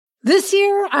This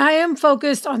year, I am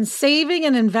focused on saving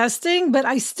and investing, but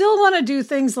I still want to do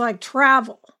things like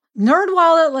travel.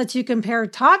 NerdWallet lets you compare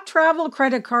top travel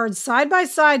credit cards side by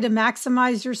side to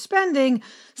maximize your spending,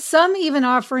 some even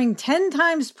offering 10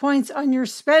 times points on your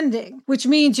spending, which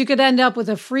means you could end up with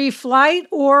a free flight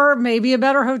or maybe a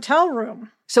better hotel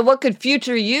room. So what could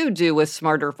future you do with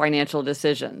smarter financial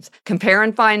decisions? Compare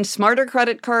and find smarter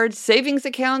credit cards, savings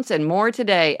accounts, and more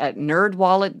today at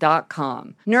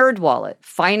nerdwallet.com. NerdWallet,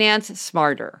 finance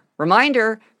smarter.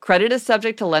 Reminder, credit is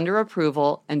subject to lender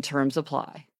approval and terms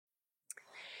apply.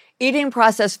 Eating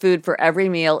processed food for every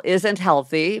meal isn't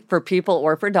healthy for people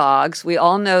or for dogs. We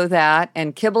all know that,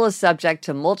 and kibble is subject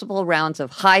to multiple rounds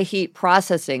of high heat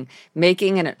processing,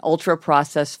 making it an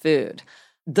ultra-processed food.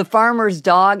 The Farmer's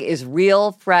Dog is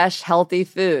real, fresh, healthy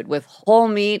food with whole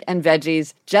meat and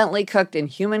veggies gently cooked in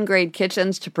human-grade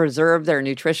kitchens to preserve their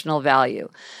nutritional value.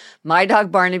 My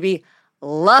dog Barnaby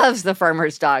loves the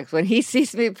Farmer's Dog. When he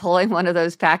sees me pulling one of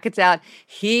those packets out,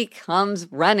 he comes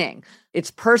running. It's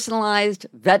personalized,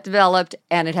 vet-developed,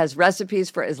 and it has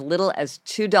recipes for as little as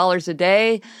 $2 a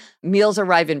day. Meals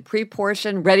arrive in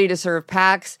pre-portioned, ready-to-serve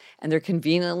packs, and they're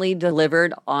conveniently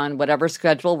delivered on whatever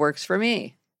schedule works for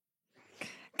me.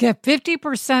 Get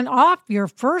 50% off your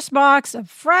first box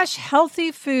of fresh,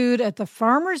 healthy food at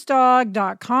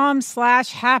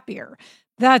thefarmersdog.com/happier.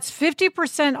 That's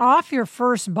 50% off your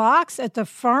first box at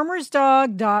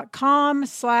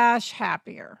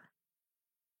thefarmersdog.com/happier.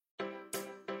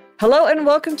 Hello and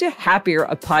welcome to Happier,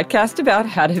 a podcast about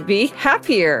how to be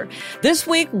happier. This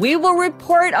week, we will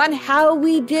report on how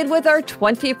we did with our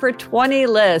 20 for 20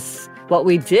 lists, what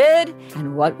we did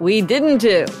and what we didn't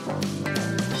do.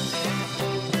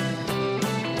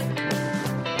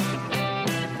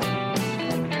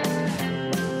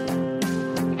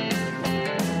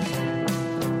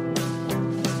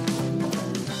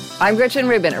 I'm Gretchen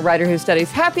Rubin, a writer who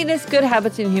studies happiness, good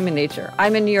habits, and human nature.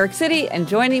 I'm in New York City, and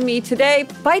joining me today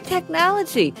by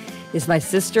technology is my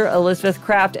sister, Elizabeth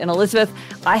Craft. And Elizabeth,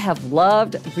 I have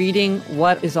loved reading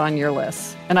what is on your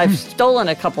list. And I've stolen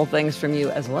a couple things from you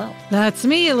as well. That's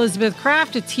me, Elizabeth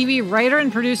Craft, a TV writer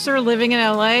and producer living in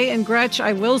LA. And Gretch,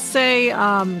 I will say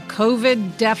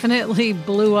COVID definitely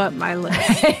blew up my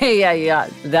list. Yeah.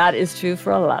 That is true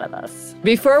for a lot of us.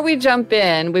 Before we jump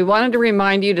in, we wanted to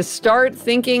remind you to start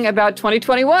thinking about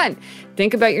 2021.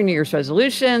 Think about your New Year's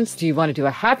resolutions. Do you want to do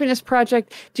a happiness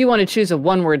project? Do you want to choose a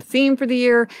one-word theme for the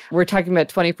year? We're talking about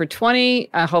 20 for 20.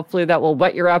 Hopefully that will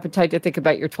whet your appetite to think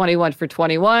about your 21 for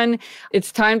 21.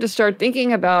 It's time to start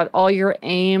thinking about all your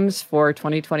aims for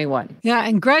 2021. Yeah,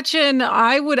 and Gretchen,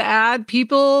 I would add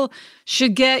people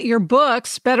should get your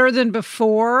books, Better Than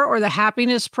Before or The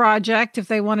Happiness Project, if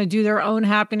they want to do their own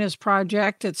happiness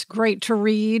project. It's great to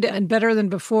read, and Better Than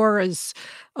Before is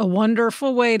a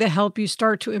wonderful way to help you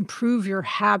start to improve your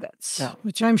habits,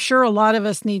 which I'm sure a lot of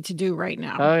us need to do right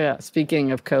now. Oh, yeah.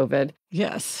 Speaking of COVID.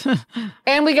 Yes.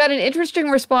 And we got an interesting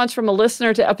response from a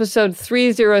listener to episode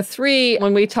 303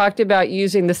 when we talked about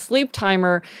using the sleep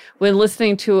timer when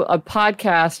listening to a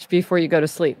podcast before you go to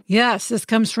sleep. Yes, this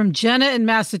comes from Jenna in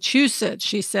Massachusetts.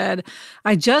 She said,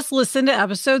 I just listened to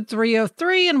episode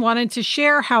 303 and wanted to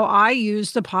share how I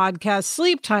use the podcast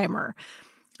sleep timer.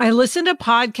 I listen to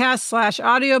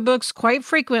podcasts/audiobooks quite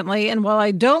frequently, and while I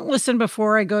don't listen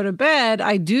before I go to bed,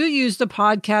 I do use the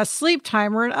podcast sleep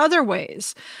timer in other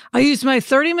ways. I use my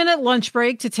 30-minute lunch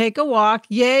break to take a walk.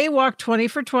 Yay, walk 20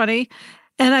 for 20.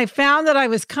 And I found that I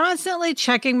was constantly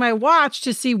checking my watch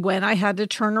to see when I had to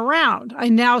turn around. I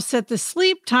now set the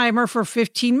sleep timer for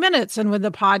 15 minutes, and when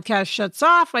the podcast shuts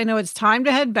off, I know it's time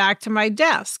to head back to my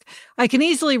desk. I can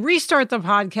easily restart the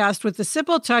podcast with the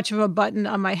simple touch of a button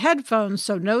on my headphones,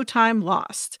 so no time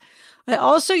lost. I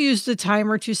also use the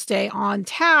timer to stay on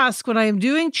task when I am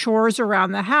doing chores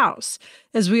around the house.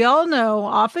 As we all know,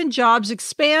 often jobs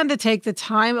expand to take the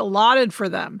time allotted for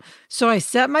them. So I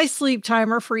set my sleep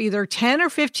timer for either 10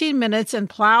 or 15 minutes and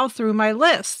plow through my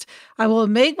list. I will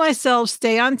make myself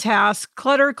stay on task,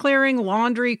 clutter clearing,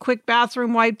 laundry, quick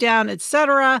bathroom wipe down,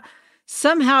 etc.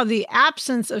 Somehow the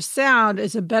absence of sound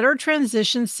is a better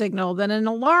transition signal than an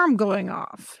alarm going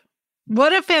off.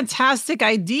 What a fantastic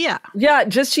idea. Yeah,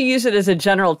 just to use it as a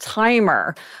general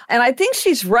timer. And I think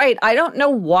she's right. I don't know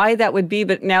why that would be,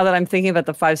 but now that I'm thinking about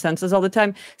the five senses all the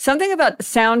time, something about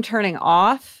sound turning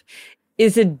off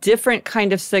is a different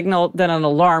kind of signal than an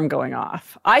alarm going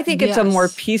off. I think it's a more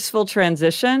peaceful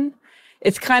transition.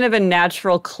 It's kind of a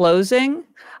natural closing.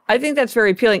 I think that's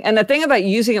very appealing. And the thing about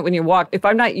using it when you walk, if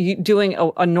I'm not doing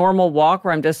a normal walk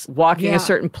where I'm just walking a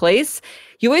certain place,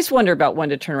 you always wonder about when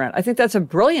to turn around. I think that's a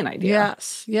brilliant idea.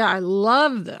 Yes. Yeah, I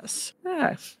love this.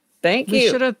 Yes. Thank you. We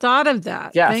should have thought of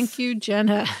that. Yes. Thank you,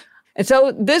 Jenna. And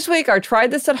so this week, our Try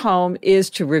This at Home is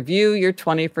to review your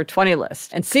 20 for 20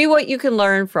 list and see what you can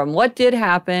learn from what did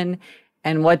happen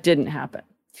and what didn't happen.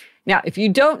 Now, if you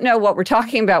don't know what we're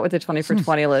talking about with the 20 for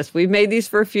 20 list, we've made these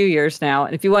for a few years now.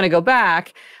 And if you want to go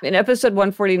back, in episode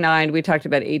 149, we talked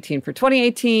about 18 for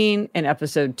 2018. In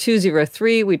episode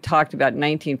 203, we talked about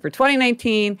 19 for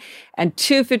 2019. And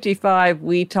 255,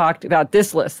 we talked about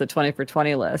this list, the 20 for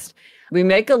 20 list. We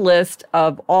make a list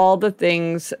of all the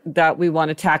things that we want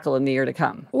to tackle in the year to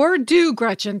come. Or do,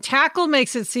 Gretchen. Tackle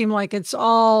makes it seem like it's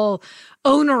all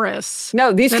onerous.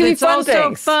 No, these can be fun things. It's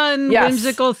also fun,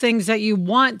 whimsical things that you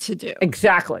want to do.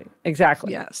 Exactly.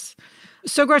 Yes.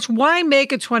 So, Gretchen, why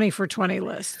make a 20 for 20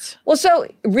 list? Well, so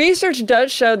research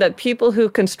does show that people who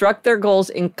construct their goals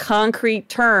in concrete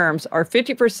terms are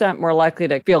 50% more likely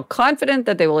to feel confident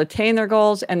that they will attain their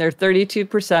goals, and they're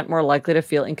 32% more likely to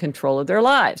feel in control of their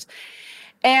lives.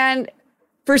 And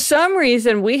for some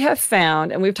reason, we have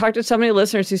found, and we've talked to so many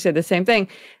listeners who say the same thing,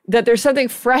 that there's something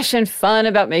fresh and fun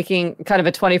about making kind of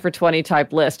a 20 for 20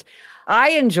 type list.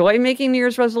 I enjoy making New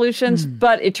Year's resolutions,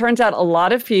 but it turns out a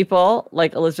lot of people,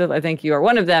 like Elizabeth, I think you are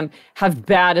one of them, have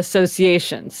bad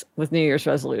associations with New Year's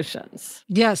resolutions.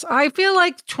 Yes, I feel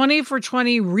like 20 for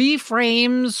 20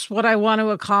 reframes what I want to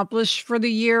accomplish for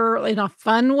the year in a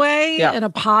fun way, in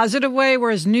a positive way,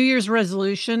 whereas New Year's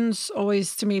resolutions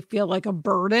always, to me, feel like a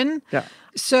burden. Yeah.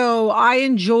 So I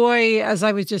enjoy, as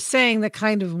I was just saying, the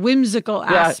kind of whimsical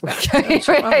aspect of these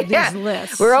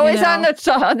lists. We're always on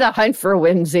the hunt for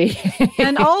whimsy.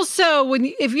 And also,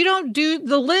 if you don't do,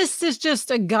 the list is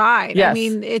just a guide. Yes. I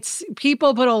mean,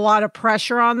 people put a lot of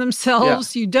pressure on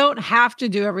themselves. You don't have to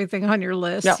do everything on your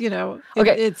list.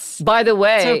 Okay. By the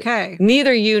way, it's okay.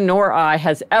 Neither you nor I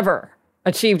has ever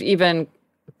achieved even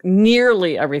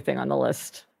nearly everything on the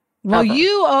list. Well,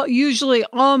 you usually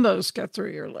almost get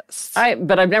through your list.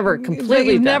 But I've never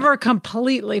completely never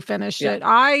completely finished it.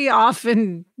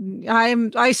 I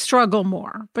struggle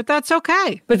more, but that's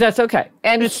okay.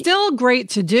 And it's still great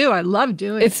to do. I love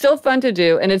doing it. It's still fun to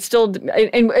do. And it's still,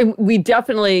 and we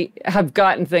definitely have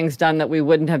gotten things done that we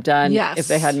wouldn't have done if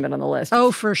they hadn't been on the list.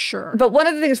 Oh, for sure. But one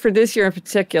of the things for this year in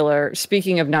particular,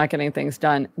 speaking of not getting things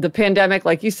done, the pandemic,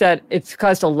 like you said, it's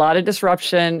caused a lot of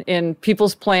disruption in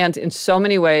people's plans in so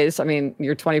many ways. I mean,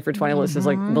 your 20 for 20 list is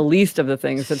like the least of the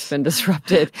things that's been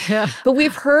disrupted. But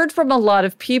we've heard from a lot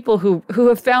of people who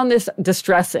have found this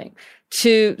distressing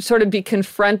to sort of be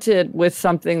confronted with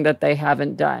something that they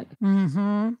haven't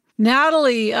done.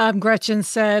 Natalie, Gretchen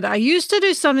said, I used to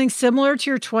do something similar to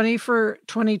your 20 for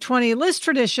 2020 list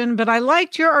tradition, but I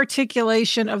liked your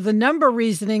articulation of the number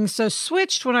reasoning, so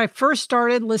switched when I first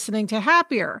started listening to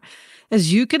Happier.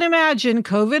 As you can imagine,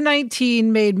 COVID-19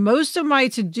 made most of my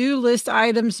to-do list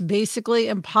items basically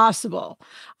impossible.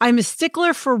 I'm a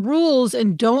stickler for rules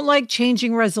and don't like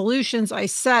changing resolutions I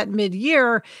set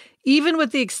mid-year, even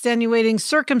with the extenuating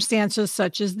circumstances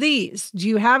such as these. Do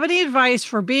you have any advice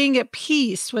for being at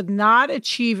peace with not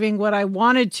achieving what I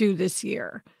wanted to this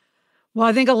year? Well,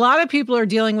 I think a lot of people are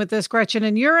dealing with this, Gretchen,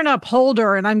 and you're an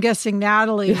upholder, and I'm guessing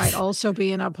Natalie might also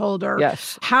be an upholder.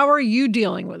 Yes. How are you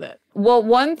dealing with it? Well,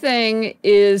 one thing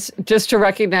is just to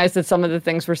recognize that some of the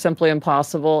things were simply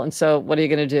impossible. And so what are you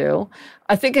going to do?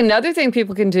 I think another thing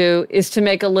people can do is to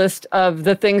make a list of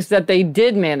the things that they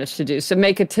did manage to do. So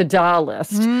make a to-do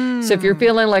list. So if you're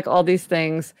feeling like all these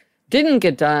things didn't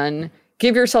get done,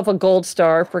 give yourself a gold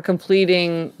star for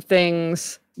completing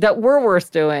things that were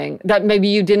worth doing that maybe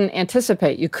you didn't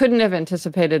anticipate. You couldn't have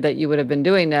anticipated that you would have been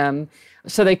doing them.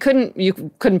 So you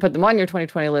couldn't put them on your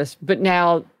 2020 list, but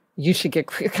now you should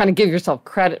kind of give yourself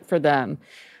credit for them.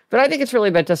 But I think it's really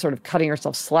about just sort of cutting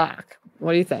yourself slack.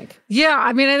 What do you think? Yeah,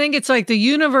 I mean, I think it's like the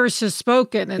universe has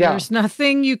spoken and there's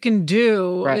nothing you can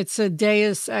do. Right. It's a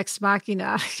deus ex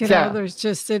machina. There's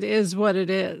just, it is what it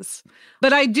is.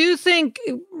 But I do think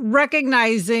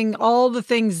recognizing all the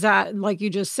things that, like you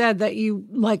just said, that you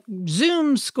like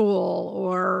Zoom school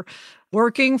or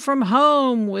working from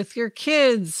home with your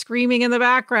kids screaming in the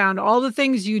background, all the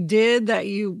things you did that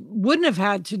you wouldn't have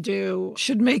had to do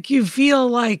should make you feel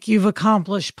like you've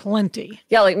accomplished plenty.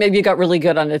 Yeah, like maybe you got really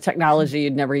good on a technology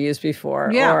you'd never used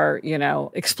before, or,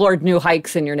 explored new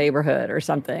hikes in your neighborhood or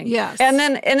something. Yes. And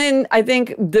then I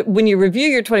think that when you review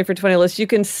your 20 for 20 list, you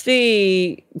can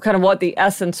see kind of what the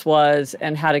essence was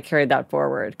and how to carry that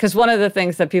forward. Because one of the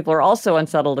things that people are also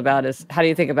unsettled about is how do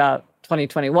you think about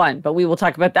 2021, but we will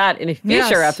talk about that in a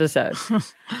future episode.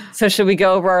 So should we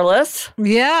go over our list?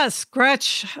 Yes.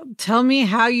 Gretch, tell me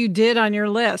how you did on your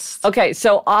list. Okay.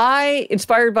 So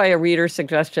inspired by a reader's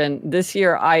suggestion, this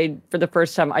year, for the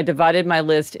first time, I divided my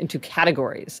list into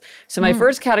categories. So my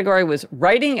first category was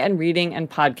writing and reading and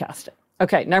podcasting.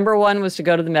 Okay, number one was to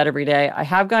go to the Met every day. I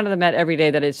have gone to the Met every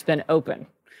day that it's been open,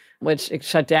 which it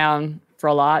shut down for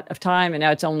a lot of time, and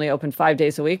now it's only open 5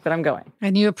 days a week, but I'm going.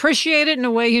 And you appreciate it in a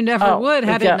way you never would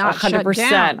had it not 100%. Shut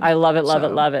down. I love it,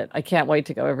 love it. I can't wait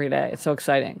to go every day. It's so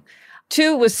exciting.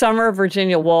 2 was Summer of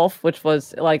Virginia Woolf, which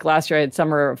was like last year I had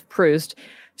Summer of Proust.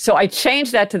 So I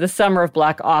changed that to the Summer of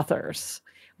Black Authors,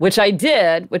 which I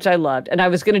did, which I loved. And I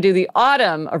was going to do the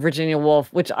Autumn of Virginia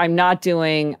Woolf, which I'm not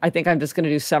doing. I think I'm just going to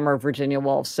do Summer of Virginia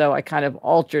Woolf. So I kind of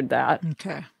altered that.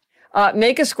 Okay.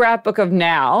 Make a scrapbook of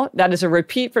now. That is a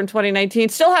repeat from 2019.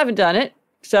 Still haven't done it.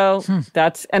 So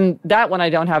and that one I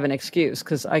don't have an excuse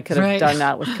because I could have done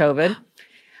that with COVID.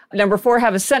 Number 4,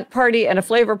 have a scent party and a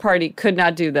flavor party. Could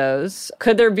not do those.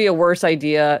 Could there be a worse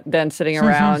idea than sitting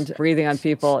around breathing on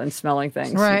people and smelling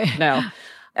things? Right. No.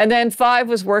 And then 5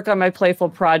 was work on my playful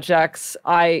projects.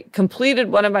 I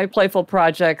completed one of my playful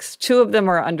projects. 2 of them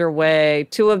are underway.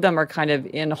 2 of them are kind of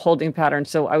in holding pattern.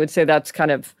 So I would say that's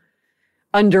kind of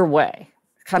underway,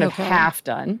 kind of half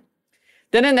done.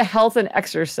 Then in the health and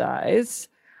exercise,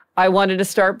 I wanted to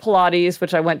start Pilates,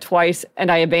 which I went twice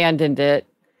and I abandoned it.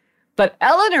 But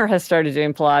Eleanor has started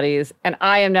doing Pilates, and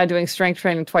I am now doing strength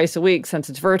training twice a week since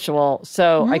it's virtual.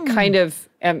 So I kind of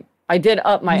am, I did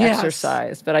up my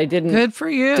exercise, but I didn't Good for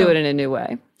you. do it in a new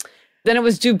way. Then it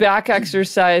was do back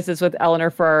exercises with Eleanor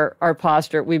for our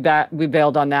posture. We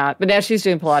bailed on that. But now she's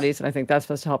doing Pilates, and I think that's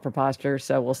supposed to help her posture.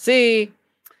 So we'll see.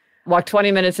 Walk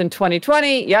 20 minutes in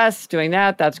 2020. Yes, doing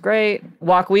that. That's great.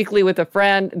 Walk weekly with a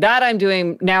friend. That I'm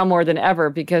doing now more than ever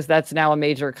because that's now a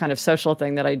major kind of social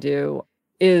thing that I do.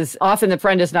 Is often the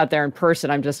friend is not there in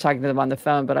person. I'm just talking to them on the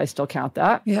phone, but I still count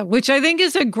that. Yeah, which I think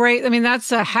is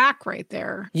that's a hack right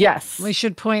there. Yes. We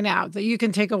should point out that you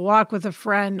can take a walk with a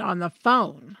friend on the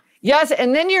phone. Yes,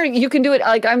 and then you can do it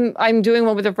like I'm doing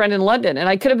one with a friend in London, and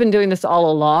I could have been doing this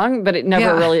all along, but it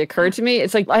never really occurred to me.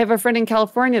 It's like I have a friend in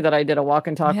California that I did a walk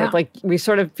and talk with. Like we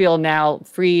sort of feel now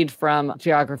freed from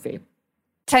geography.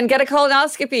 10, get a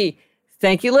colonoscopy.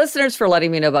 Thank you, listeners, for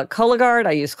letting me know about Cologuard.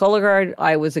 I use Cologuard.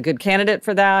 I was a good candidate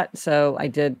for that, so I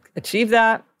did achieve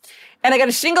that. And I got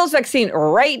a shingles vaccine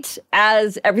right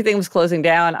as everything was closing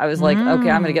down. I was like,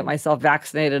 okay, I'm going to get myself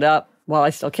vaccinated up while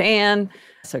I still can.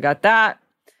 So I got that.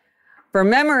 For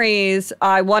memories,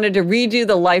 I wanted to redo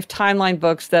the Life Timeline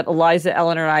books that Eliza,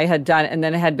 Eleanor, and I had done and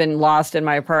then had been lost in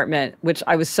my apartment, which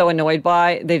I was so annoyed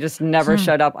by. They just never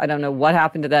showed up. I don't know what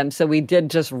happened to them. So we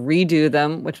did just redo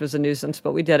them, which was a nuisance,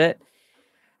 but we did it.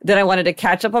 Then I wanted to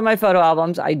catch up on my photo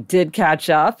albums. I did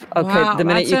catch up. Okay, wow,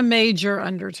 that's a major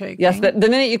undertaking. Yes, but the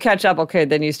minute you catch up, okay,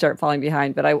 then you start falling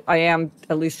behind. But I am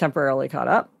at least temporarily caught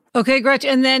up. Okay,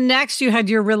 Gretchen. And then next you had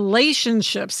your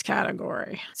relationships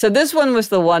category. So this one was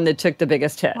the one that took the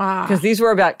biggest hit because these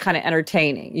were about kind of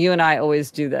entertaining. You and I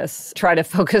always do this, try to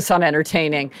focus on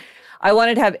entertaining. I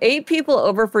wanted to have 8 people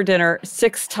over for dinner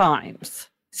 6 times.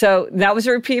 So that was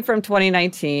a repeat from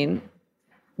 2019.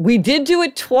 We did do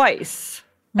it twice.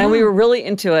 And we were really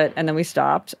into it, and then we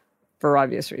stopped for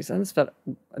obvious reasons, but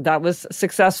that was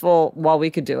successful while we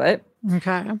could do it.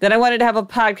 Okay. Then I wanted to have a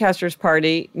podcasters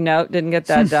party. No, didn't get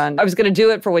that done. I was going to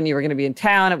do it for when you were going to be in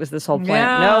town. It was this whole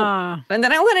plan. No. And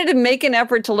then I wanted to make an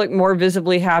effort to look more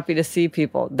visibly happy to see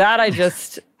people. That I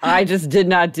just did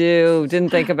not do,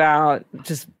 didn't think about,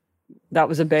 that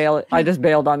was a bail. I just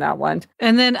bailed on that one.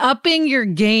 And then upping your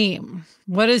game.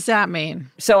 What does that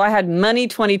mean? So I had Money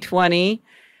 2020.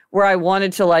 Where I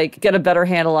wanted to get a better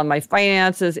handle on my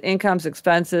finances, incomes,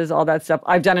 expenses, all that stuff.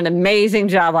 I've done an amazing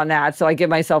job on that. So I give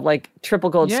myself triple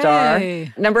gold star.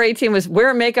 Number 18 was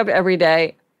wear makeup every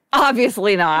day.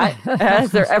 Obviously not.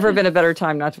 Has there ever been a better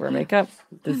time not to wear makeup?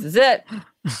 This is it.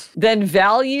 Then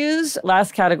values,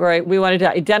 last category. We wanted to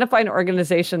identify an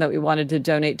organization that we wanted to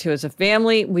donate to as a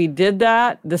family. We did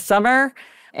that this summer.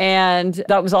 And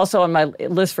that was also on my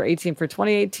list for 18 for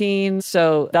 2018.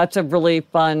 So that's a really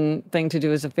fun thing to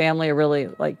do as a family, a really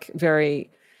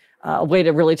a way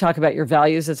to really talk about your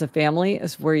values as a family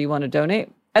is where you want to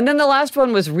donate. And then the last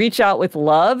one was reach out with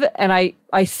love. And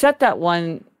I set that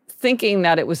one thinking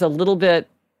that it was a little bit,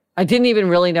 I didn't even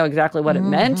really know exactly what it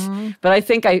meant, but I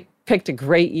think I picked a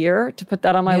great year to put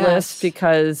that on my list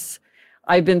because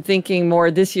I've been thinking more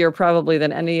this year probably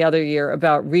than any other year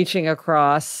about reaching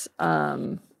across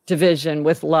division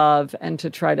with love and to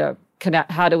try to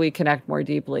connect. How do we connect more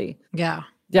deeply? Yeah.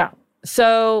 Yeah.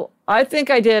 So I think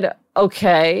I did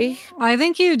okay. I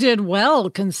think you did well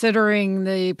considering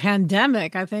the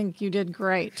pandemic. I think you did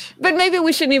great. But maybe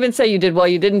we shouldn't even say you did well.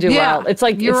 You didn't do well. It's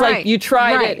like you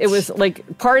tried it. It was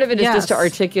part of it is just to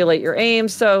articulate your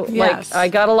aims. So I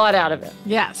got a lot out of it.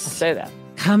 Yes. I'll say that.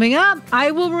 Coming up, I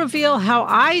will reveal how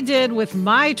I did with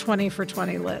my 20 for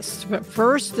 20 list. But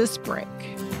first, this break.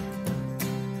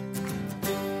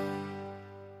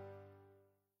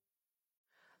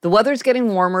 The weather's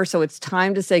getting warmer, so it's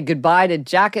time to say goodbye to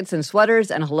jackets and sweaters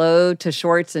and hello to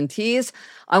shorts and tees.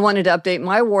 I wanted to update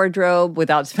my wardrobe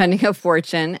without spending a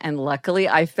fortune, and luckily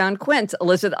I found Quince.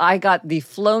 Elizabeth, I got the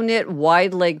Flow Knit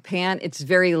wide leg pant. It's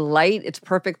very light. It's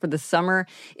perfect for the summer.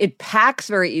 It packs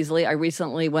very easily. I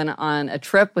recently went on a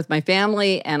trip with my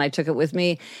family, and I took it with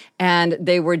me, and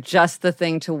they were just the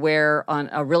thing to wear on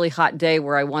a really hot day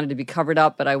where I wanted to be covered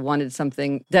up, but I wanted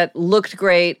something that looked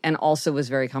great and also was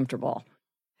very comfortable.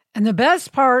 And the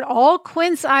best part, all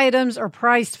Quince items are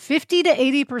priced 50 to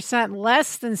 80%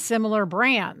 less than similar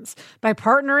brands. By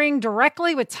partnering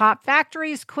directly with top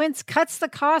factories, Quince cuts the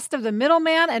cost of the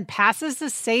middleman and passes the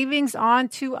savings on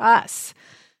to us.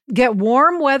 Get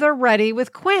warm weather ready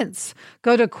with Quince.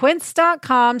 Go to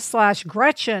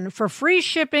quince.com/Gretchen for free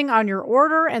shipping on your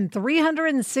order and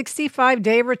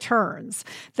 365-day returns.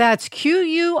 That's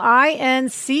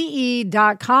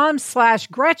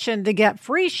QUINCE.com/Gretchen to get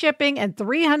free shipping and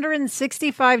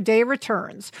 365-day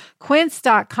returns.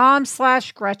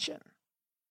 Quince.com/Gretchen.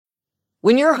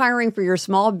 When you're hiring for your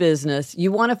small business,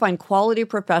 you want to find quality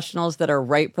professionals that are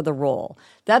right for the role.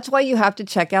 That's why you have to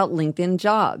check out LinkedIn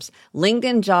Jobs.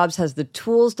 LinkedIn Jobs has the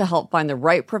tools to help find the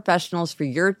right professionals for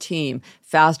your team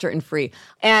faster and free.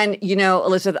 And, you know,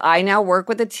 Elizabeth, I now work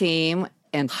with a team,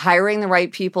 and hiring the right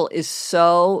people is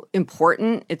so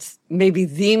important. It's maybe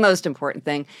the most important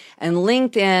thing. And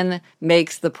LinkedIn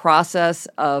makes the process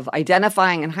of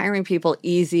identifying and hiring people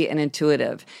easy and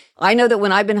intuitive. I know that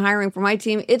when I've been hiring for my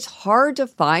team, it's hard to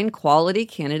find quality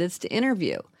candidates to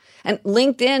interview. And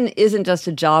LinkedIn isn't just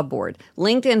a job board.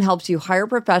 LinkedIn helps you hire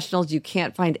professionals you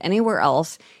can't find anywhere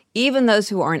else, even those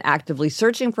who aren't actively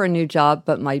searching for a new job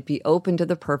but might be open to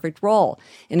the perfect role.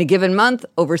 In a given month,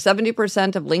 over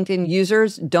 70% of LinkedIn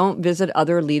users don't visit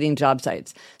other leading job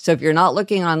sites. So if you're not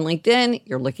looking on LinkedIn,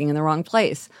 you're looking in the wrong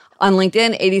place. On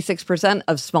LinkedIn, 86%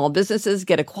 of small businesses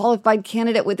get a qualified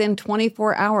candidate within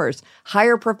 24 hours.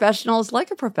 Hire professionals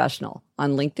like a professional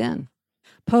on LinkedIn.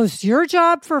 Post your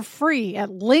job for free at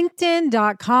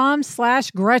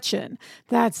linkedin.com/Gretchen.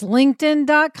 That's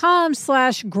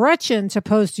linkedin.com/Gretchen to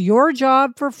post your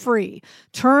job for free.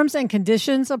 Terms and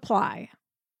conditions apply.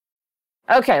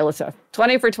 Okay, Alyssa,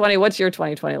 20 for 20. What's your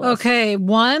 2020 list? Okay,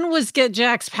 one was get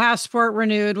Jack's passport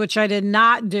renewed, which I did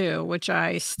not do, which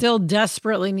I still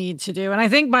desperately need to do. And I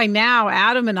think by now,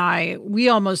 Adam and I, we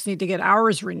almost need to get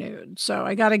ours renewed. So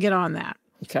I got to get on that.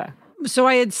 Okay. So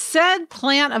I had said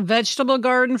plant a vegetable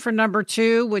garden for number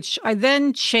 2, which I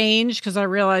then changed because I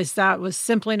realized that was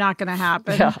simply not going to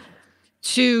happen,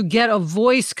 to get a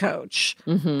voice coach.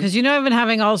 Because, you know, I've been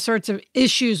having all sorts of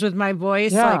issues with my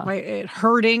voice, like it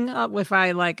hurting if I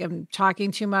am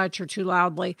talking too much or too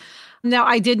loudly. Now,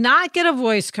 I did not get a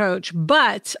voice coach,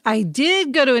 but I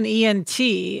did go to an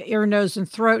ENT, ear, nose, and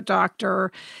throat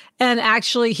doctor. And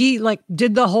actually, he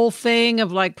did the whole thing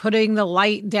of putting the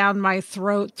light down my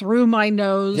throat through my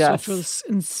nose, which was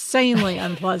insanely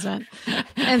unpleasant.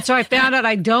 And so I found out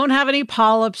I don't have any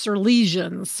polyps or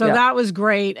lesions. So that was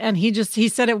great. And he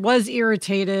said it was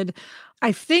irritated.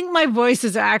 I think my voice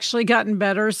has actually gotten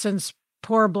better since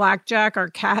poor Blackjack, our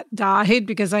cat, died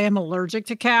because I am allergic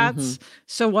to cats.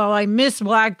 So while I miss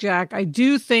Blackjack, I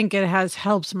do think it has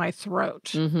helped my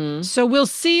throat. So we'll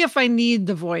see if I need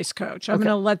the voice coach. I'm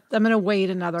going to wait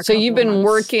another couple So you've been months.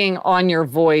 working on your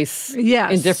voice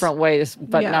in different ways,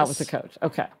 but not with a coach.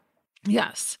 Okay.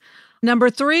 Yes.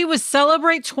 Number 3 was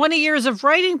celebrate 20 years of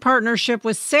writing partnership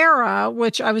with Sarah,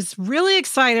 which I was really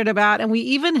excited about. And we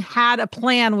even had a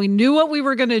plan. We knew what we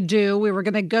were going to do. We were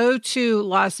going to go to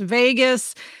Las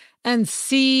Vegas and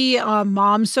see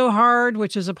Mom So Hard,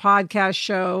 which is a podcast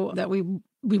show that we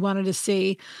wanted to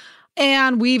see.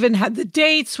 And we even had the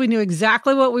dates. We knew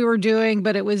exactly what we were doing,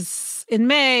 but it was in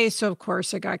May. So, of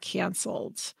course, it got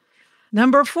canceled.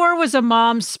 Number 4 was a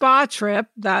mom's spa trip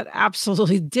that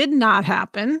absolutely did not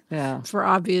happen for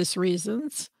obvious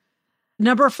reasons.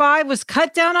 Number 5 was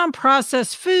cut down on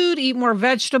processed food, eat more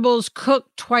vegetables, cook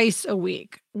twice a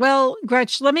week. Well,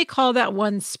 Gretch, let me call that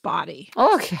one spotty.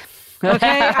 Okay.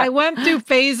 Okay. I went through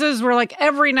phases where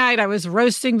every night I was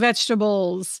roasting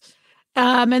vegetables.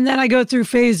 And then I go through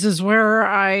phases where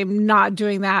I'm not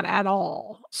doing that at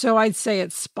all. So I'd say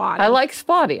it's spotty. I like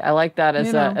spotty. I like that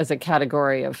as a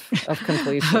category of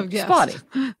completion. Spotty.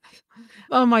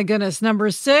 Oh my goodness. Number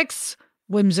 6,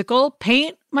 whimsical,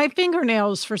 paint my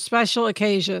fingernails for special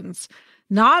occasions.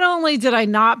 Not only did I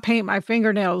not paint my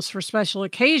fingernails for special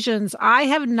occasions, I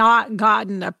have not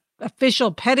gotten an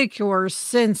official pedicure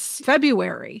since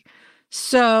February.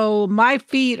 So my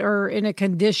feet are in a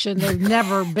condition they've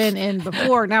never been in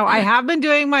before. Now, I have been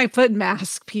doing my foot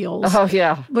mask peels,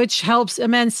 which helps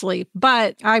immensely,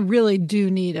 but I really do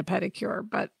need a pedicure.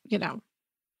 But,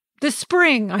 This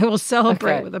spring, I will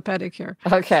celebrate Okay. with a pedicure.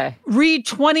 Okay. Read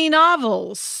 20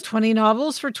 novels. 20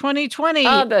 novels for 2020.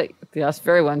 Yes,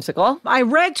 very whimsical. I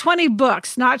read 20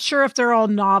 books. Not sure if they're all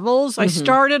novels. I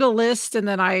started a list and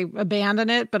then I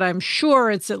abandoned it, but I'm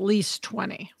sure it's at least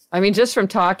 20. I mean, just from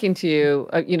talking to you,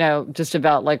 just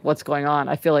about like what's going on,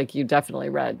 I feel like you definitely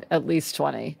read at least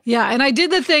 20. Yeah, and I did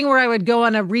the thing where I would go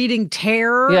on a reading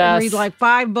tear and Yes. read like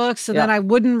 5 books, and then I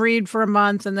wouldn't read for a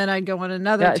month, and then I'd go on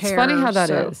another Yeah, tear. it's funny how that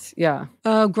is. Yeah.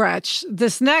 Oh, Gretch,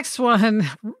 this next one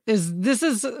is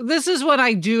what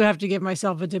I do have to give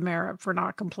myself a demerit for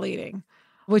not completing,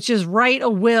 which is write a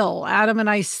will. Adam and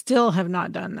I still have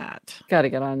not done that. Got to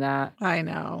get on that. I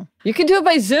know. You can do it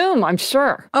by Zoom, I'm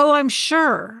sure. Oh, I'm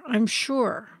sure. I'm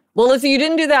sure. Well, listen, you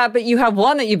didn't do that, but you have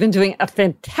one that you've been doing a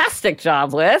fantastic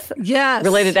job with. Yes.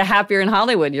 Related to Happier in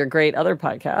Hollywood, your great other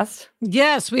podcast.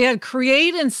 Yes, we had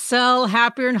create and sell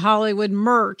Happier in Hollywood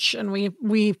merch, and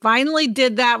we finally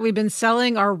did that. We've been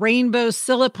selling our rainbow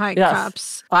Silipite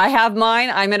cups. I have mine.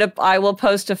 I will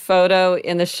post a photo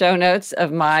in the show notes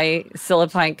of my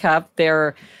Silipite cup.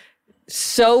 They're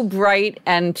so bright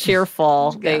and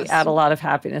cheerful. Yes. They add a lot of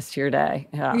happiness to your day.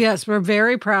 Yeah. Yes, we're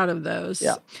very proud of those.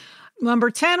 Yeah.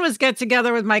 Number 10 was get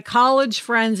together with my college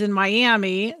friends in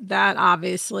Miami. That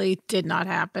obviously did not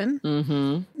happen.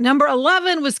 Mm-hmm. Number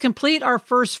 11 was complete our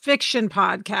first fiction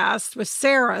podcast with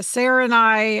Sarah. Sarah and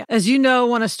I, as you know,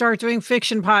 want to start doing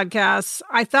fiction podcasts.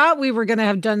 I thought we were going to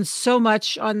have done so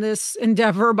much on this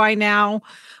endeavor by now.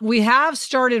 We have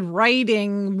started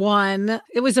writing one.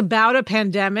 It was about a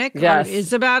pandemic. Yes. It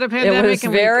is about a pandemic. It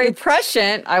was very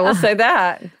prescient. I will say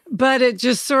that. But it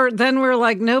just then we're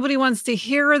like, nobody wants to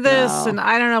hear this. No. And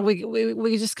I don't know,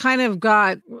 we just kind of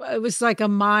it was like a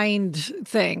mind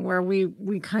thing where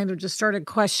we kind of just started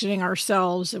questioning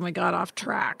ourselves and we got off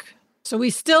track. So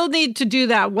we still need to do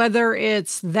that, whether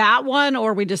it's that one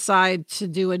or we decide to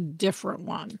do a different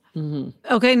one. Mm-hmm.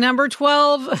 Okay, number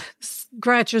 12,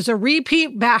 Gretch, is a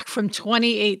repeat back from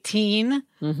 2018.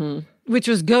 Mm-hmm. Which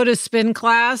was go to spin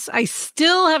class. I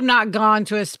still have not gone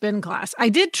to a spin class. I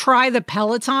did try the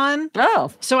Peloton.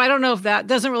 Oh. So I don't know if that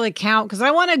doesn't really count because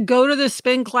I want to go to the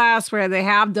spin class where they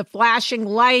have the flashing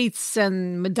lights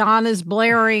and Madonna's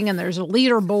blaring and there's a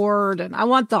leaderboard and I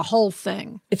want the whole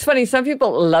thing. It's funny. Some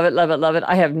people love it, love it, love it.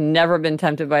 I have never been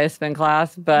tempted by a spin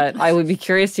class, but I would be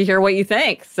curious to hear what you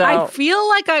think. So I feel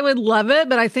like I would love it,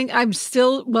 but I think I'm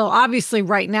still, well, obviously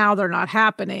right now they're not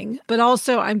happening, but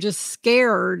also I'm just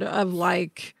scared of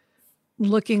like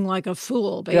looking like a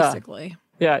fool, basically.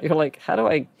 Yeah, you're like, how do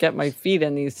I get my feet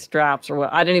in these straps or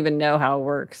what? I don't even know how it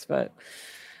works, but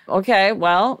okay,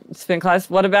 well, spin class.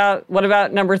 What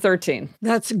about number 13?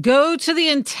 That's go to the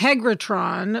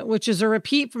Integratron, which is a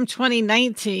repeat from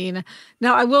 2019.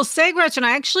 Now, I will say, Gretchen,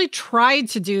 I actually tried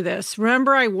to do this.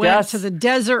 Remember, I went to the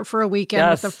desert for a weekend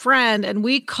with a friend, and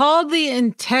we called the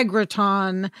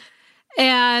Integratron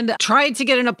and tried to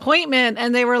get an appointment,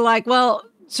 and they were like, well,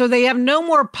 so they have no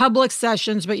more public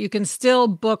sessions, but you can still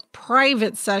book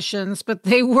private sessions, but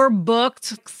they were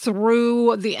booked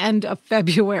through the end of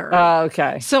February.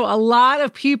 Okay. So a lot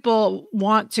of people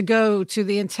want to go to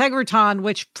the Integratron,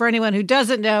 which for anyone who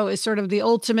doesn't know is sort of the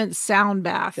ultimate sound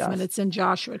bath when it's in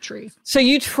Joshua Tree. So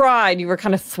you tried, you were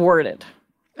kind of thwarted.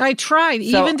 I tried,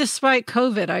 even despite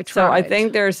COVID, I tried. So I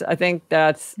think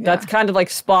that's kind of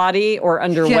like spotty or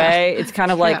underway. It's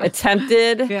kind of like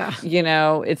attempted. Yeah. You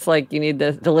know, it's like you need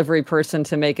the delivery person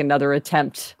to make another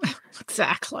attempt.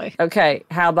 Exactly. Okay.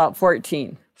 How about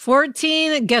 14?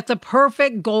 14, get the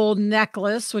perfect gold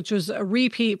necklace, which was a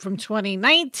repeat from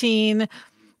 2019.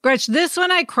 Gretch, this one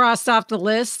I crossed off the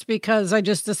list because I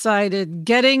just decided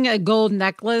getting a gold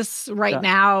necklace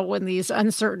now in these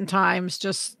uncertain times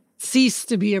just cease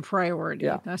to be a priority.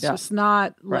 Yeah, That's just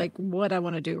not like what I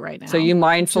want to do right now. So you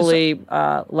mindfully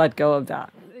let go of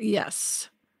that.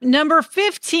 Yes. Number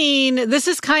 15, this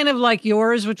is kind of like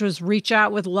yours, which was reach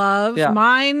out with love. Yeah.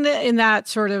 Mine in that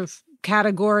sort of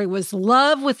category was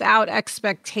love without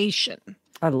expectation.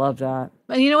 I love that.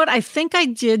 And you know what? I think I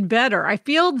did better. I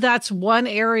feel that's one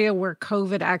area where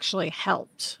COVID actually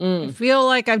helped. I feel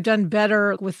like I've done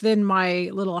better within my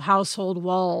little household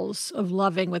walls of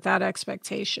loving without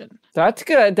expectation. That's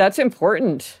good. That's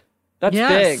important. That's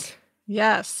big.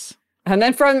 Yes. And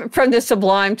then from the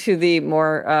sublime to the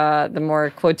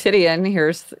more quotidian,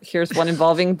 here's one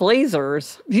involving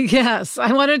blazers. Yes.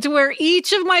 I wanted to wear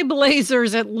each of my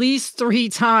blazers at least 3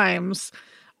 times.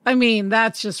 I mean,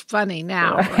 that's just funny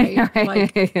now, right?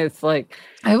 Like, it's like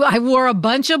I wore a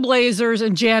bunch of blazers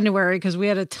in January because we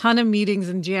had a ton of meetings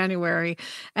in January.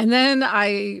 And then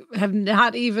I have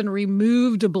not even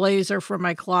removed a blazer from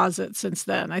my closet since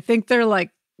then. I think they're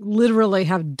like literally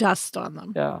have dust on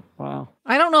them. Yeah. Wow.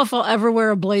 I don't know if I'll ever wear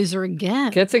a blazer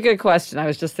again. That's a good question. I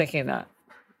was just thinking that.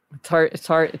 It's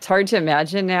hard to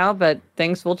imagine now, but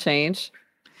things will change.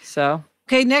 So.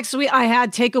 Okay, next week I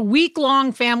had take a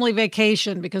week-long family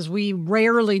vacation because we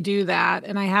rarely do that.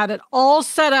 And I had it all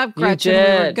set up, Gretchen.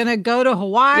 We were going to go to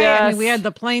Hawaii. Yes. I mean, we had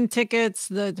the plane tickets,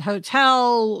 the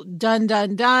hotel,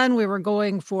 done. We were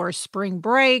going for spring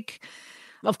break.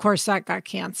 Of course, that got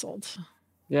canceled.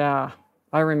 Yeah,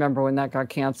 I remember when that got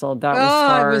canceled. That was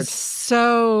hard. I was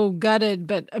so gutted.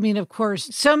 But I mean, of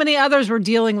course, so many others were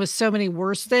dealing with so many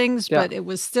worse things, but it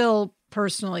was still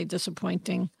personally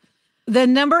disappointing.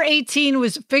 Then number 18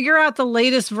 was figure out the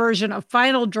latest version of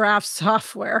Final Draft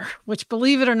software, which,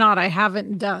 believe it or not, I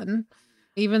haven't done,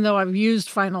 even though I've used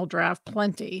Final Draft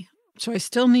plenty. So I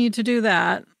still need to do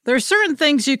that. There are certain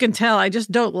things you can tell I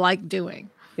just don't like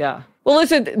doing. Yeah. Well,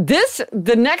 listen,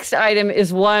 the next item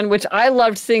is one which I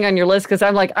loved seeing on your list because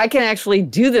I'm like, I can actually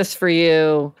do this for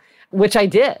you, which I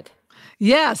did.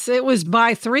 Yes, it was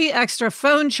buy 3 extra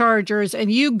phone chargers,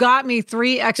 and you got me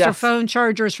 3 extra phone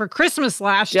chargers for Christmas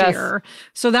last year.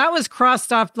 So that was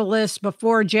crossed off the list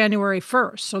before January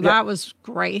 1st. So that was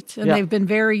great. And they've been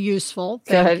very useful.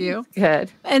 Thank you. Good.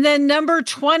 And then number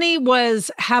 20 was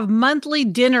have monthly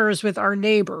dinners with our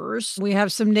neighbors. We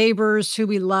have some neighbors who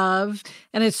we love,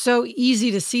 and it's so easy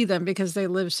to see them because they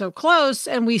live so close.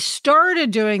 And we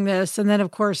started doing this, and then, of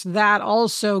course, that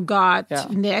also got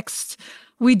nixed.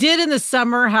 We did in the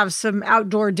summer have some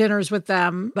outdoor dinners with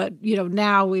them, but,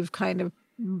 now we've kind of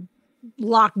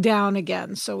locked down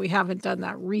again. So we haven't done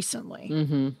that recently.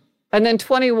 Mm-hmm. And then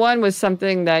 21 was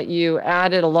something that you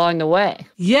added along the way.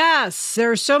 Yes,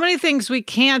 there are so many things we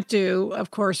can't do,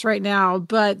 of course, right now.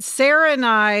 But Sarah and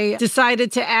I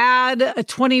decided to add a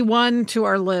 21 to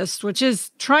our list, which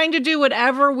is trying to do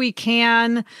whatever we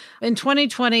can in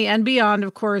 2020 and beyond,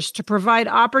 of course, to provide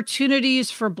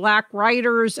opportunities for Black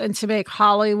writers and to make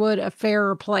Hollywood a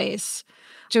fairer place.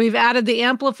 So we've added the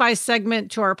Amplify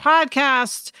segment to our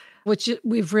podcast, which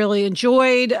we've really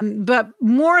enjoyed. But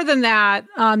more than that,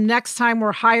 next time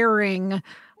we're hiring,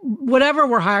 whatever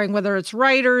we're hiring, whether it's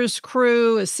writers,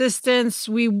 crew, assistants,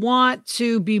 we want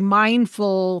to be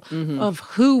mindful of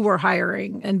who we're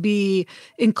hiring and be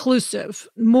inclusive,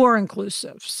 more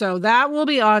inclusive. So that will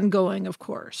be ongoing, of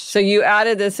course. So you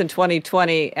added this in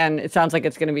 2020, and it sounds like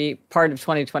it's going to be part of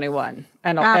 2021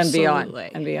 and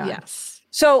beyond. Yes.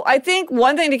 So I think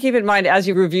one thing to keep in mind as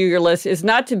you review your list is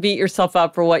not to beat yourself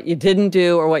up for what you didn't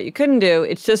do or what you couldn't do.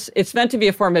 It's meant to be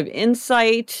a form of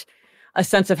insight, a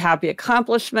sense of happy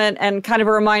accomplishment, and kind of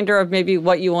a reminder of maybe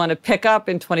what you want to pick up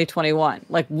in 2021.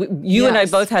 Like you and I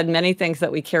both had many things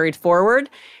that we carried forward,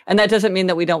 and that doesn't mean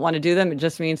that we don't want to do them. It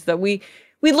just means that we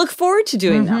look forward to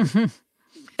doing them.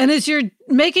 And as you're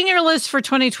making your list for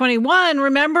 2021,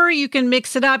 remember, you can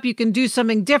mix it up. You can do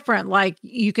something different. Like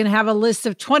you can have a list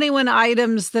of 21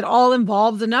 items that all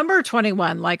involve the number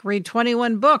 21, like read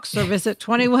 21 books or visit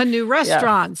 21 new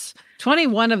restaurants.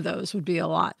 21 of those would be a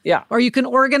lot. Yeah. Or you can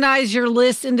organize your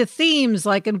list into themes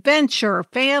like adventure,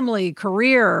 family,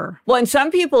 career. Well, and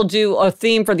some people do a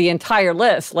theme for the entire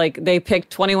list. Like they pick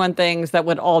 21 things that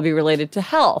would all be related to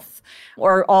health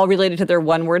or all related to their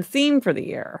one-word theme for the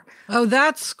year. Oh,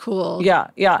 that's cool. Yeah.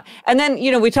 And then,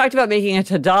 we talked about making a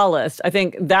to-do list. I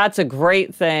think that's a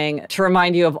great thing to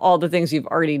remind you of all the things you've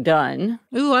already done.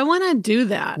 Ooh, I want to do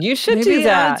that. You should do that. Maybe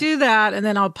I'll do that, and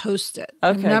then I'll post it. Okay,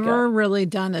 I've never really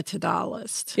done a to-do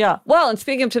list. Yeah. Well, and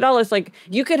speaking of to-do lists, like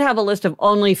you could have a list of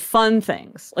only fun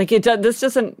things. Like you can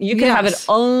have it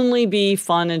only be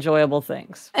fun, enjoyable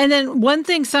things. And then one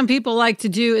thing some people like to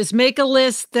do is make a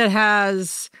list that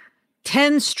has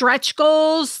 10 stretch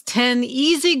goals, 10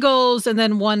 easy goals, and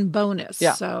then 1 bonus.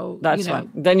 Yeah, so that's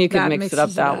fun. Then you can mix it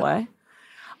up that way.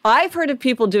 I've heard of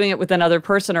people doing it with another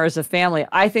person or as a family.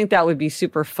 I think that would be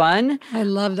super fun. I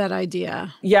love that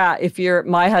idea. Yeah, if you're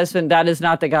my husband, that is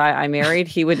not the guy I married.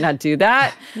 He would not do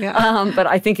that. But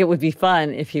I think it would be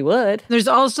fun if he would. There's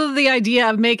also the idea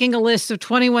of making a list of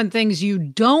 21 things you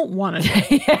don't want to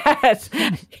do.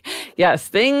 Yes,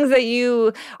 things that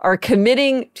you are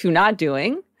committing to not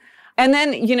doing. And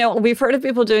then, we've heard of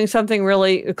people doing something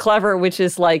really clever, which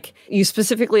is like you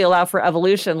specifically allow for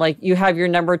evolution. Like you have your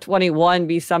number 21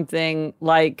 be something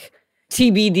like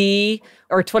TBD,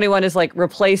 or 21 is like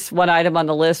replace one item on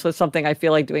the list with something I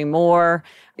feel like doing more.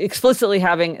 Explicitly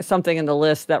having something in the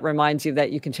list that reminds you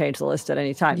that you can change the list at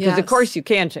any time. Because of course you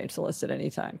can change the list at any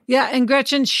time. Yeah. And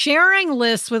Gretchen, sharing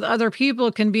lists with other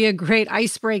people can be a great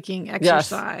ice-breaking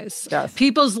exercise. Yes.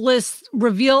 People's lists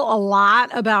reveal a lot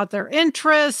about their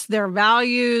interests, their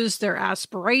values, their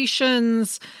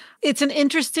aspirations. It's an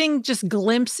interesting just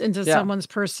glimpse into someone's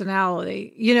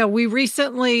personality. You know, we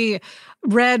recently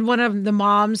read one of the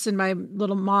moms in my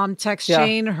little mom text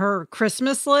chain, her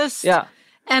Christmas list. Yeah.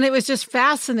 And it was just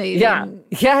fascinating. Yeah.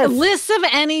 Yes. Lists of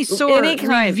any sort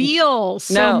reveal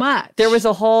so much. There was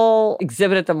a whole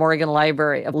exhibit at the Morgan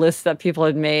Library of lists that people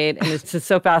had made. And it's just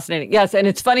so fascinating. Yes. And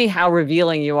it's funny how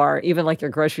revealing you are, even like your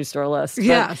grocery store list.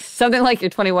 Yes. Something like your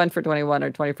 21 for 21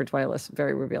 or 20 for 20 list,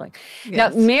 very revealing.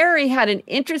 Yes. Now, Mary had an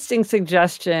interesting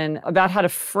suggestion about how to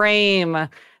frame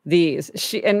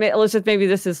these. And Elizabeth, maybe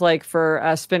this is like for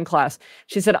a spin class.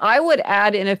 She said, I would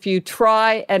add in a few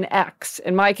try and X.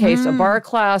 In my case, a bar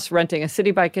class, renting a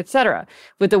city bike, etc.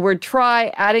 With the word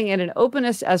try, adding in an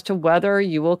openness as to whether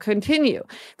you will continue.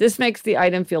 This makes the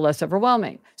item feel less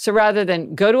overwhelming. So rather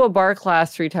than go to a bar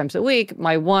class 3 times a week,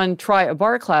 my one try a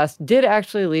bar class did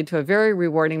actually lead to a very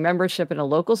rewarding membership in a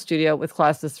local studio with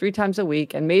classes 3 times a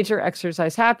week and major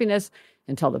exercise happiness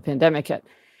until the pandemic hit.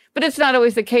 But it's not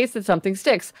always the case that something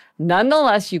sticks.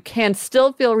 Nonetheless, you can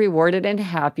still feel rewarded and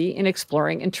happy in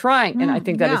exploring and trying. And I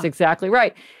think that is exactly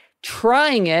right.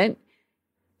 Trying it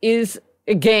is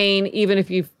a gain, even if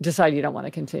you decide you don't want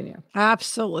to continue.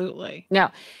 Absolutely.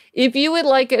 Now, if you would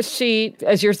like a sheet,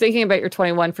 as you're thinking about your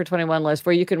 21 for 21 list,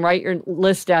 where you can write your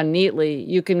list down neatly,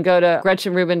 you can go to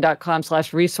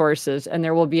GretchenRubin.com/resources, and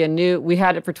there will be we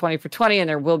had it for 20 for 20, and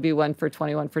there will be one for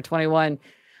 21 for 21.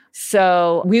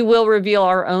 So we will reveal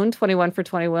our own 21 for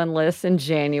 21 lists in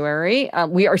January.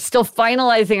 We are still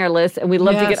finalizing our list, and we'd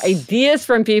love to get ideas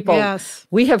from people. Yes.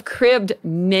 We have cribbed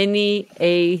many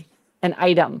an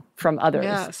item from others.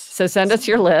 Yes. So send us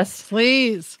your list.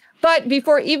 Please. But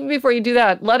before you do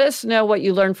that, let us know what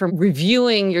you learned from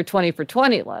reviewing your 20 for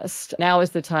 20 list. Now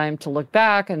is the time to look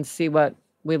back and see what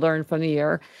we learned from the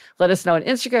year. Let us know on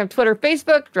Instagram, Twitter,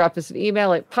 Facebook. Drop us an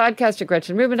email at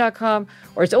podcast@GretchenRubin.com.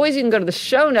 Or as always, you can go to the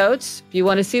show notes. If you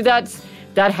want to see that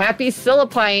happy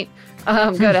Silipint,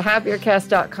 go to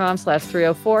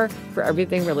happiercast.com/304 for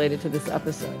everything related to this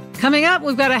episode. Coming up,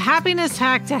 we've got a happiness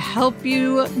hack to help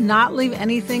you not leave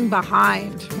anything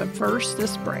behind. But first,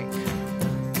 this break.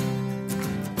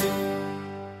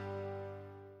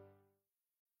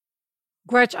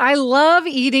 Gretch, I love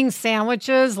eating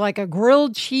sandwiches, like a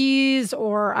grilled cheese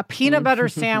or a peanut butter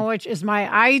sandwich is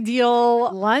my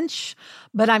ideal lunch,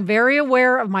 but I'm very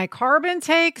aware of my carb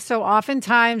intake, so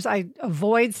oftentimes I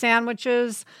avoid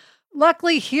sandwiches.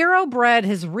 Luckily, Hero Bread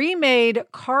has remade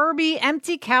carby,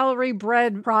 empty-calorie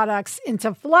bread products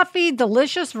into fluffy,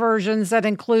 delicious versions that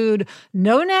include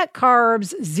no net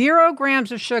carbs, 0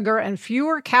 grams of sugar, and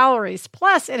fewer calories.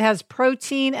 Plus, it has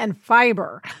protein and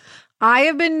fiber. I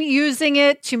have been using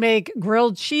it to make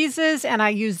grilled cheeses, and I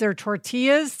use their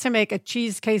tortillas to make a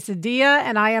cheese quesadilla,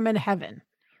 and I am in heaven.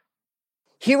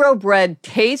 Hero Bread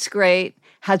tastes great,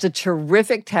 has a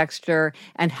terrific texture,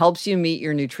 and helps you meet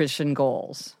your nutrition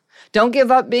goals. Don't give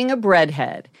up being a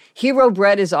breadhead. Hero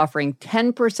Bread is offering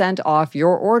 10% off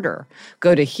your order.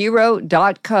 Go to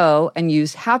hero.co and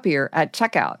use Happier at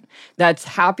checkout. That's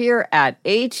Happier at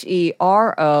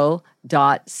HERO.co.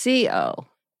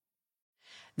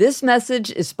 This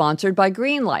message is sponsored by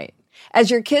Greenlight.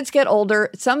 As your kids get older,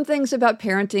 some things about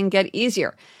parenting get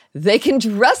easier. They can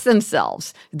dress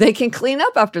themselves. They can clean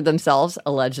up after themselves,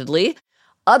 allegedly.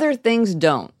 Other things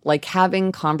don't, like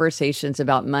having conversations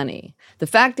about money. The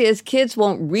fact is, kids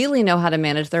won't really know how to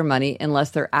manage their money unless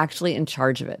they're actually in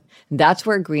charge of it. That's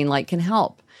where Greenlight can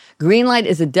help. Greenlight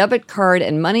is a debit card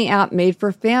and money app made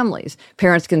for families.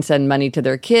 Parents can send money to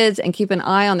their kids and keep an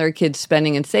eye on their kids'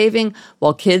 spending and saving,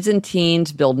 while kids and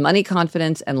teens build money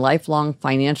confidence and lifelong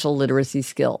financial literacy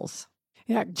skills.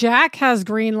 Yeah, Jack has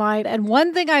Greenlight, and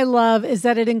one thing I love is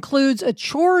that it includes a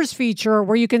chores feature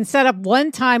where you can set up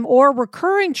one-time or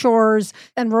recurring chores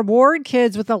and reward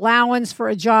kids with allowance for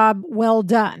a job well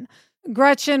done.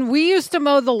 Gretchen, we used to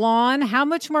mow the lawn. How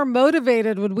much more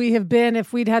motivated would we have been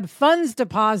if we'd had funds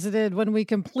deposited when we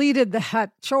completed that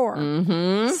chore?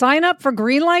 Sign up for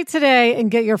Greenlight today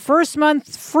and get your first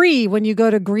month free when you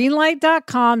go to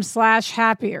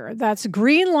greenlight.com/happier. That's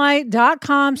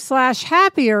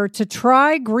greenlight.com/happier to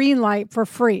try Greenlight for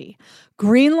free.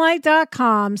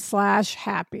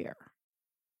 Greenlight.com/happier.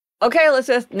 Okay,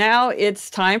 Elizabeth, now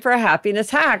it's time for a happiness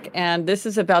hack. And this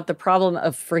is about the problem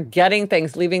of forgetting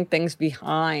things, leaving things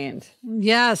behind.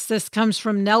 Yes, this comes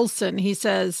from Nelson. He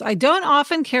says, I don't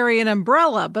often carry an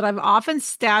umbrella, but I've often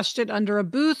stashed it under a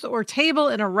booth or table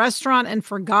in a restaurant and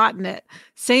forgotten it.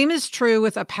 Same is true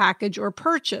with a package or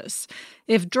purchase.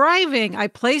 If driving, I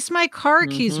place my car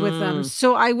keys with them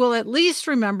so I will at least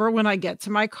remember when I get to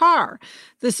my car.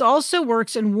 This also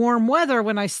works in warm weather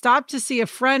when I stop to see a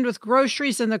friend with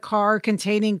groceries in the car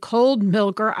containing cold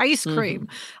milk or ice cream.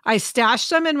 I stash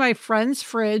them in my friend's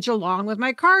fridge along with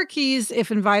my car keys if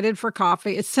invited for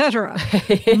coffee, etc.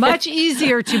 Much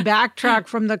easier to backtrack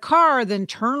from the car than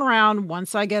turn around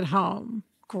once I get home.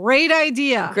 Great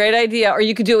idea. Great idea. Or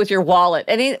you could do it with your wallet.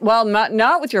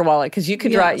 Not with your wallet, because you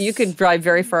could drive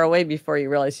very far away before you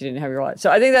realize you didn't have your wallet.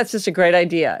 So I think that's just a great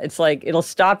idea. It's like it'll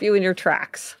stop you in your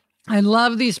tracks. I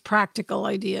love these practical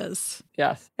ideas.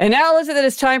 Yes. And now, Elizabeth,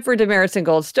 it's time for demerits and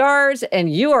gold stars,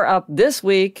 and you are up this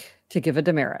week to give a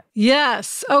demerit.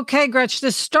 Yes. Okay, Gretch.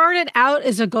 This started out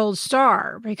as a gold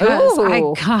star because I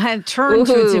got turned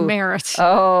to a demerit.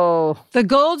 Oh. The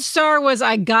gold star was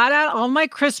I got out all my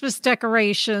Christmas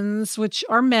decorations, which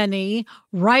are many,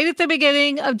 right at the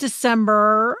beginning of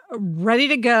December, ready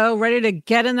to go, ready to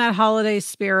get in that holiday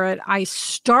spirit. I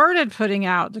started putting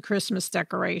out the Christmas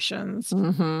decorations.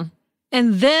 Mm-hmm.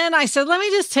 And then I said, let me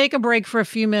just take a break for a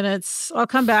few minutes. I'll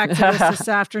come back to this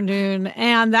afternoon.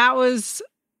 And that was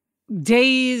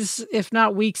days, if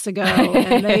not weeks ago.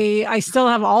 And I still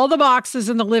have all the boxes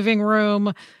in the living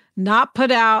room, not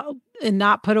put out and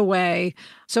not put away.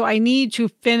 So I need to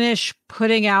finish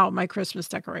putting out my Christmas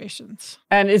decorations.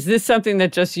 And is this something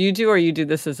that just you do, or you do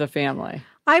this as a family?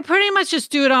 I pretty much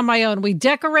just do it on my own. We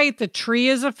decorate the tree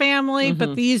as a family,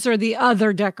 but these are the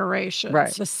other decorations,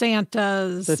 right? The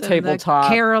Santas, the tabletop,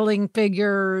 the caroling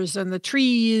figures, and the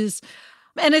trees.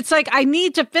 And it's like, I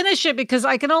need to finish it because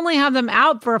I can only have them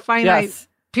out for a finite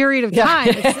period of time.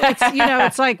 It's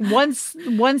it's like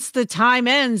once the time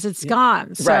ends, it's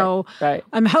gone. So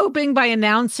I'm hoping by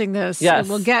announcing this, it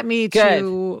will get me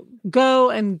to go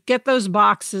and get those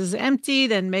boxes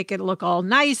emptied and make it look all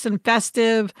nice and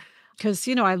festive. Because,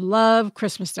 I love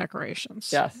Christmas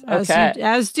decorations. Yes. Okay.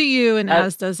 As do you, and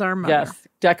as does our mother. Yes.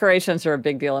 Decorations are a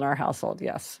big deal in our household.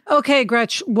 Yes. Okay,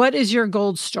 Gretch, what is your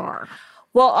gold star?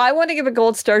 Well, I want to give a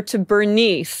gold star to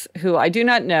Bernice, who I do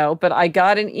not know, but I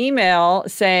got an email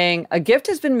saying a gift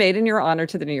has been made in your honor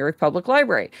to the New York Public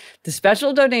Library. The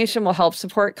special donation will help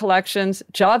support collections,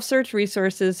 job search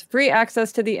resources, free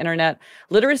access to the internet,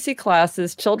 literacy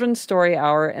classes, children's story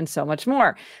hour, and so much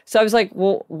more. So I was like,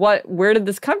 well, where did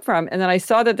this come from? And then I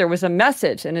saw that there was a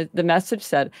message, and the message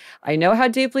said, I know how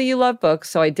deeply you love books,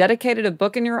 so I dedicated a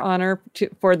book in your honor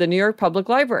for the New York Public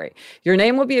Library. Your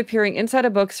name will be appearing inside a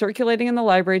book circulating in the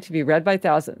library to be read by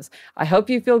thousands. I hope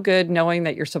you feel good knowing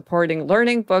that you're supporting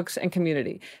learning, books, and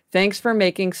community. Thanks for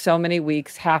making so many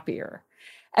weeks happier.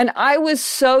 And I was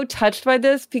so touched by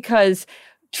this because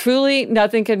truly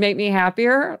nothing could make me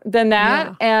happier than that.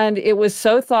 Yeah. And it was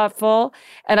so thoughtful.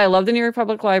 And I love the New York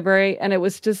Public Library. And it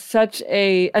was just such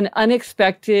an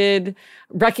unexpected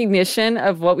recognition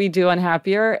of what we do on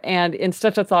Happier, and in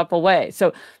such a thoughtful way.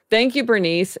 So thank you,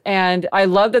 Bernice. And I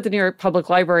love that the New York Public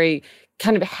Library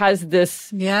kind of has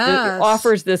this,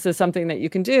 offers this as something that you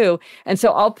can do. And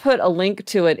so I'll put a link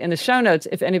to it in the show notes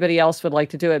if anybody else would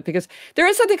like to do it, because there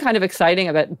is something kind of exciting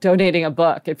about donating a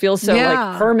book. It feels so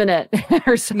like permanent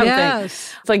or something.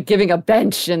 Yes. It's like giving a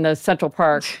bench in the Central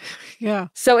Park. Yeah.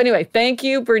 So anyway, thank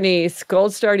you, Bernice.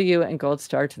 Gold star to you and gold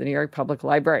star to the New York Public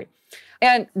Library.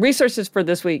 And resources for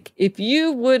this week. If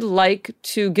you would like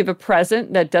to give a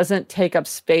present that doesn't take up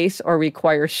space or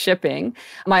require shipping,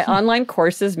 my online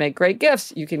courses make great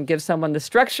gifts. You can give someone the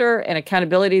structure and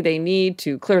accountability they need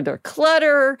to clear their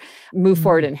clutter, move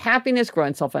forward in happiness, grow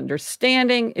in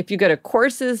self-understanding. If you go to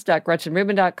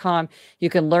courses.gretchenrubin.com, you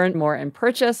can learn more and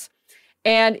purchase.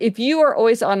 And if you are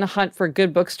always on the hunt for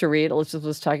good books to read, Elizabeth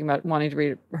was talking about wanting to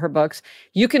read her books,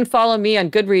 you can follow me on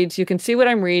Goodreads. You can see what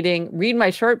I'm reading, read my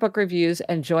short book reviews,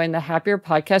 and join the Happier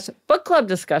Podcast book club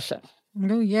discussion.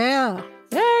 Oh, yeah.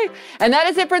 Yay! And that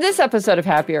is it for this episode of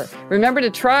Happier. Remember to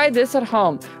try this at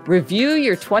home. Review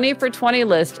your 20 for 20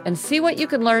 list and see what you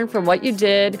can learn from what you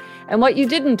did and what you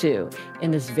didn't do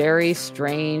in this very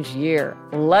strange year.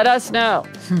 Let us know.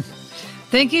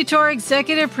 Thank you to our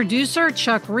executive producer,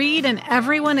 Chuck Reed, and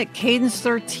everyone at Cadence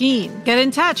 13. Get in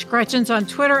touch. Gretchen's on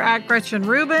Twitter at Gretchen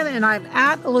Rubin, and I'm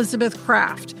at Elizabeth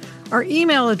Kraft. Our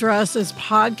email address is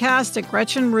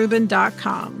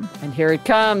podcast@GretchenRubin.com. And here it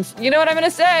comes. You know what I'm going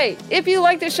to say? If you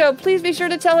like the show, please be sure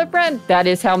to tell a friend. That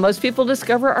is how most people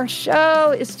discover our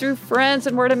show, is through friends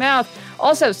and word of mouth.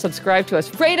 Also, subscribe to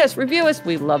us, rate us, review us.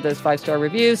 We love those 5-star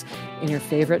reviews in your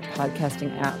favorite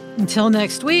podcasting app. Until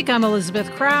next week, I'm Elizabeth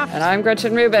Kraft. And I'm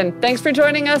Gretchen Rubin. Thanks for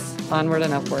joining us. Onward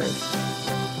and upward.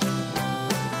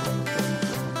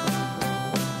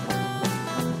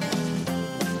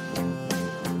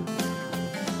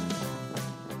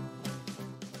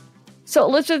 So,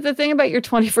 Elizabeth, the thing about your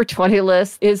 20 for 20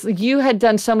 list is you had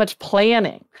done so much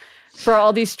planning for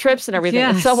all these trips and everything.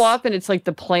 Yes. And so often it's like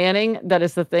the planning that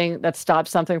is the thing that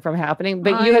stops something from happening.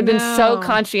 But you had been so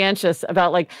conscientious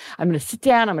about like, I'm going to sit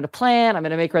down, I'm going to plan, I'm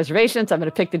going to make reservations, I'm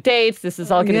going to pick the dates. This is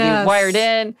all going to be wired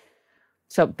in.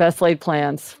 So best laid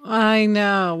plans. I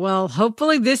know. Well,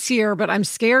 hopefully this year, but I'm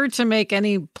scared to make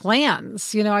any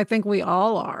plans. You know, I think we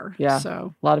all are. Yeah.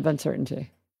 So a lot of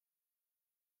uncertainty.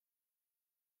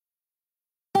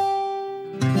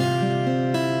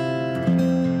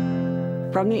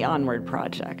 From the Onward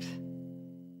Project.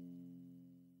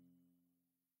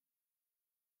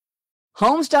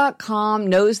 Homes.com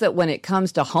knows that when it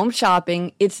comes to home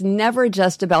shopping, it's never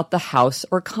just about the house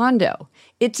or condo.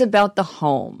 It's about the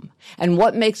home. And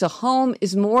what makes a home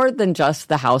is more than just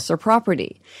the house or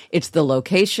property. It's the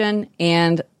location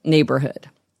and neighborhood.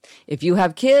 If you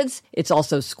have kids, it's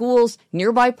also schools,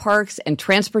 nearby parks, and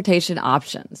transportation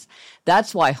options.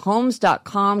 That's why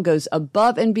Homes.com goes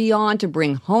above and beyond to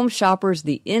bring home shoppers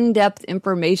the in-depth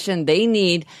information they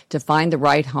need to find the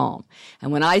right home.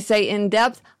 And when I say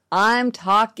in-depth, I'm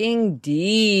talking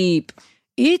deep.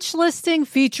 each listing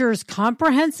features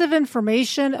comprehensive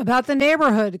information about the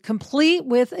neighborhood, complete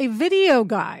with a video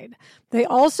guide. They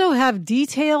also have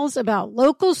details about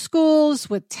local schools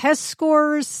with test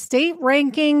scores, state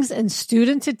rankings, and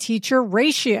student-to-teacher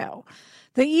ratio.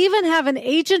 They even have an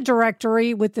agent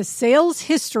directory with the sales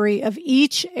history of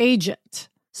each agent.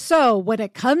 So when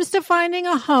it comes to finding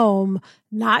a home,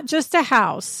 not just a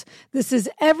house, this is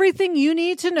everything you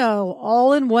need to know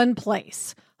all in one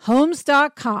place.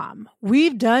 Homes.com.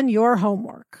 We've done your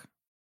homework.